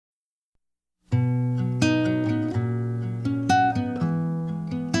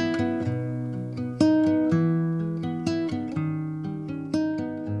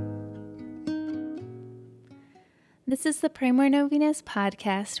This is the Pray More Novenas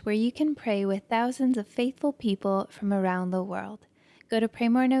podcast where you can pray with thousands of faithful people from around the world. Go to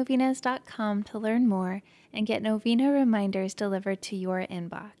praymorenovenas.com to learn more and get novena reminders delivered to your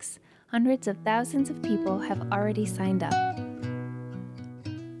inbox. Hundreds of thousands of people have already signed up.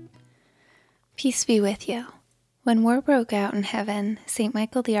 Peace be with you. When war broke out in heaven, St.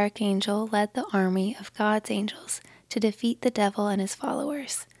 Michael the Archangel led the army of God's angels to defeat the devil and his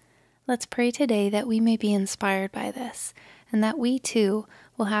followers. Let's pray today that we may be inspired by this, and that we too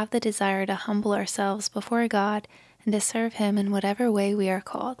will have the desire to humble ourselves before God and to serve Him in whatever way we are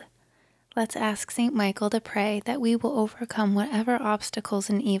called. Let's ask St. Michael to pray that we will overcome whatever obstacles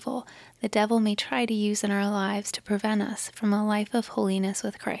and evil the devil may try to use in our lives to prevent us from a life of holiness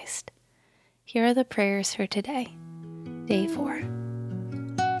with Christ. Here are the prayers for today, Day 4.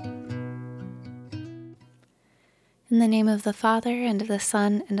 In the name of the Father, and of the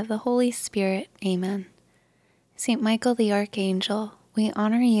Son, and of the Holy Spirit, Amen. St. Michael the Archangel, we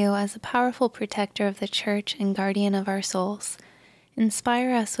honor you as a powerful protector of the Church and guardian of our souls.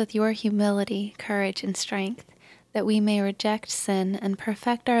 Inspire us with your humility, courage, and strength, that we may reject sin and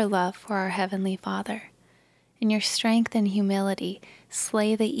perfect our love for our Heavenly Father. In your strength and humility,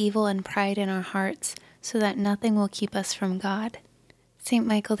 slay the evil and pride in our hearts, so that nothing will keep us from God. St.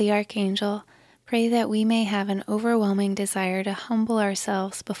 Michael the Archangel, pray that we may have an overwhelming desire to humble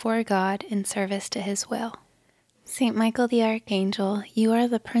ourselves before God in service to His will. St. Michael the Archangel, you are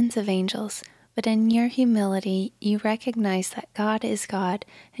the Prince of Angels, but in your humility you recognize that God is God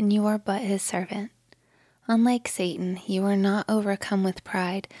and you are but His servant. Unlike Satan, you were not overcome with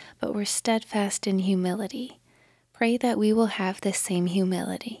pride, but were steadfast in humility. Pray that we will have this same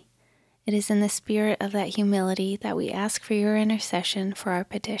humility. It is in the spirit of that humility that we ask for your intercession for our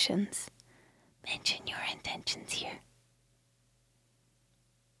petitions. Mention your intentions here.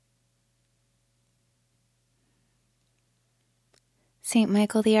 St.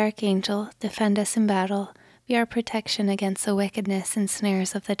 Michael the Archangel, defend us in battle, be our protection against the wickedness and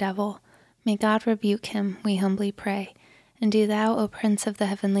snares of the devil. May God rebuke him, we humbly pray. And do thou, O Prince of the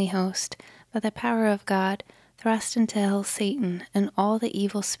heavenly host, by the power of God, thrust into hell Satan and all the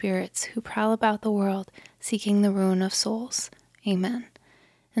evil spirits who prowl about the world, seeking the ruin of souls. Amen.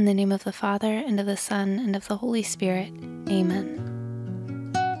 In the name of the Father, and of the Son, and of the Holy Spirit.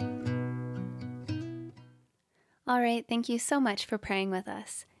 Amen. All right, thank you so much for praying with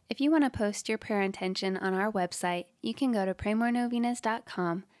us. If you want to post your prayer intention on our website, you can go to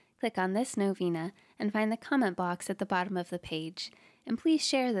praymorenovenas.com, click on this novena, and find the comment box at the bottom of the page. And please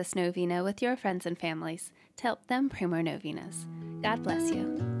share this novena with your friends and families to help them pray more novenas. God bless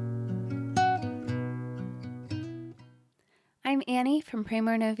you. I'm Annie from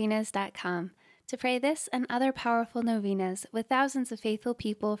praymorenovenas.com. To pray this and other powerful novenas with thousands of faithful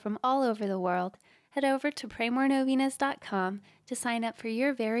people from all over the world, head over to praymorenovenas.com to sign up for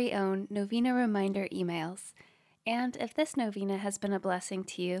your very own novena reminder emails. And if this novena has been a blessing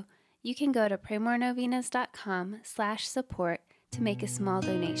to you, you can go to praymorenovenas.com/support to make a small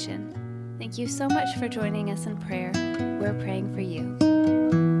donation. Thank you so much for joining us in prayer. We're praying for you.